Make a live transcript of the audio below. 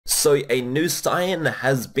So a new Saiyan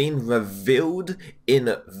has been revealed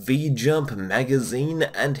in V-Jump magazine,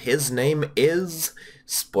 and his name is,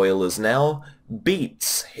 spoilers now,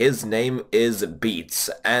 Beats. His name is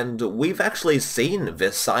Beats, and we've actually seen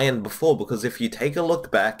this Saiyan before, because if you take a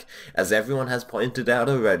look back, as everyone has pointed out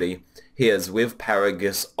already, he is with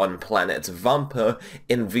Paragus on planet Vampa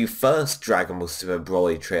in the first Dragon Ball Super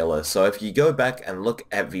Broly trailer. So if you go back and look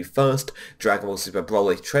at the first Dragon Ball Super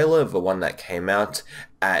Broly trailer, the one that came out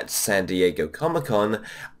at San Diego Comic-Con,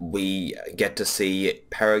 we get to see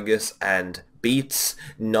Paragus and Beats,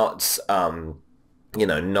 not to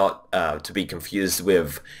be confused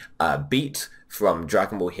with Beat from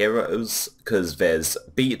Dragon Ball Heroes, because there's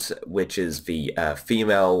Beat, which is the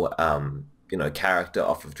female character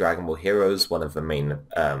off of Dragon Ball Heroes, one of the main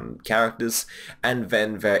characters, and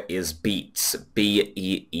then there is Beats,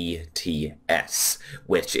 B-E-E-T-S,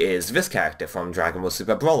 which is this character from Dragon Ball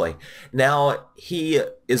Super Broly. Now, he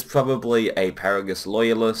is probably a Paragus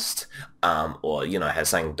loyalist, or, has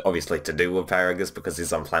something obviously to do with Paragus because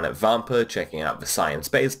he's on planet Vampa checking out the Saiyan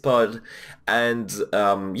space pod, and,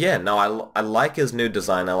 I like his new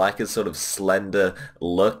design. I like his sort of slender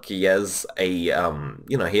look. He has a,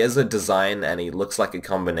 he has a design, and he looks like a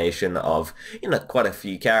combination of, quite a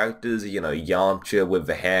few characters, Yamcha with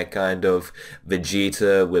the hair kind of,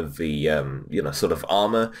 Vegeta with the, sort of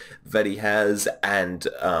armor that he has, and,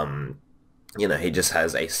 he just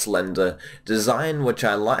has a slender design, which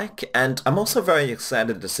I like, and I'm also very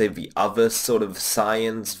excited to see the other sort of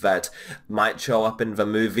Saiyans that might show up in the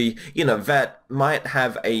movie, that might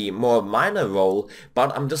have a more minor role,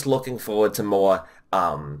 but I'm just looking forward to more,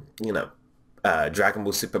 Dragon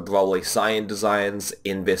Ball Super Broly Saiyan designs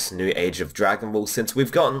in this new age of Dragon Ball, since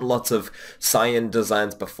we've gotten lots of Saiyan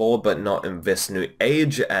designs before, but not in this new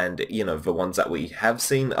age, and, the ones that we have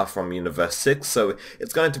seen are from Universe 6, so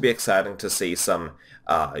it's going to be exciting to see some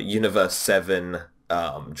Universe 7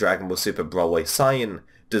 Dragon Ball Super Broly Saiyan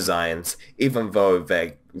designs, even though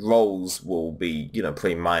their roles will be,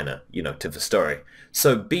 pretty minor, to the story.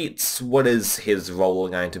 So Beats, what is his role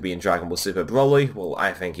going to be in Dragon Ball Super Broly? Well,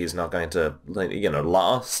 I think he's not going to,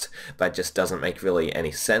 last. That just doesn't make really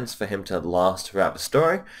any sense for him to last throughout the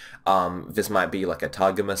story. This might be like a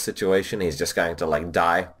Taguma situation. He's just going to,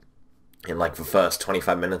 die in the first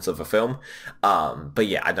 25 minutes of a film. But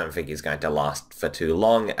yeah, I don't think he's going to last for too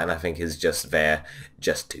long, and I think he's just there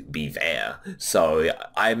just to be there. So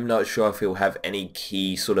I'm not sure if he'll have any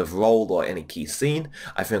key sort of role or any key scene.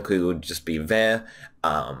 I think he would just be there,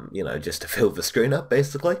 just to fill the screen up,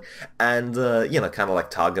 basically. And, kind of like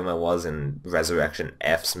Taguma was in Resurrection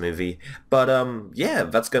F's movie. But, yeah,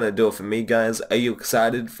 that's gonna do it for me, guys. Are you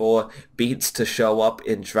excited for Beats to show up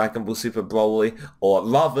in Dragon Ball Super Broly? Or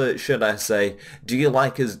rather, should I say, do you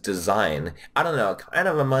like his design? I don't know, it kind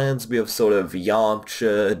of reminds me of sort of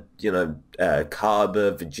Yamcha,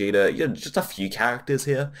 Kaba, Vegeta, just a few characters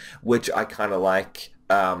here, which I kind of like.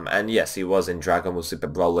 And yes, he was in Dragon Ball Super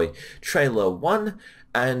Broly Trailer 1,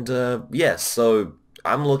 and yes, so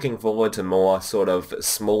I'm looking forward to more sort of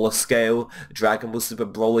smaller scale Dragon Ball Super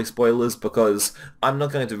Broly spoilers, because I'm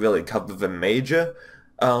not going to really cover the major,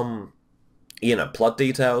 plot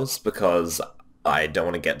details, because I don't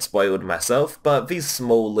want to get spoiled myself, but these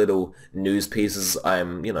small little news pieces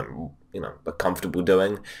I'm, comfortable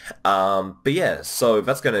doing. But yeah, so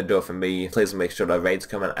that's going to do it for me. Please make sure to rate,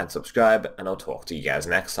 comment, and subscribe, and I'll talk to you guys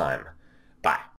next time. Bye.